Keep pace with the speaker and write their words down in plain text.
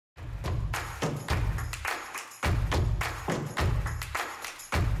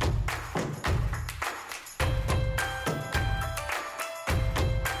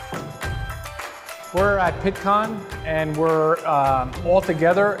We're at Pittcon, and we're all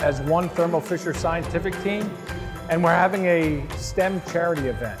together as one Thermo Fisher Scientific team, and we're having a STEM charity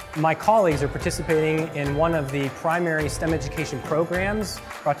event. My colleagues are participating in one of the primary STEM education programs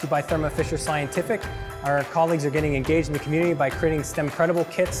brought to you by Thermo Fisher Scientific. Our colleagues are getting engaged in the community by creating STEM credible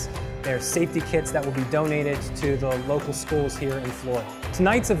kits. They're safety kits that will be donated to the local schools here in Florida.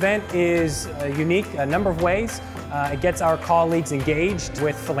 Tonight's event is unique a number of ways. It gets our colleagues engaged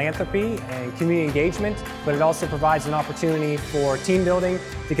with philanthropy and community engagement, but it also provides an opportunity for team building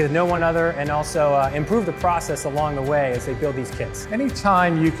to get to know one another and also improve the process along the way as they build these kits.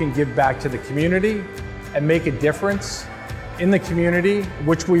 Anytime you can give back to the community and make a difference in the community,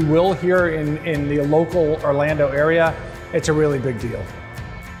 which we will here in the local Orlando area, it's a really big deal.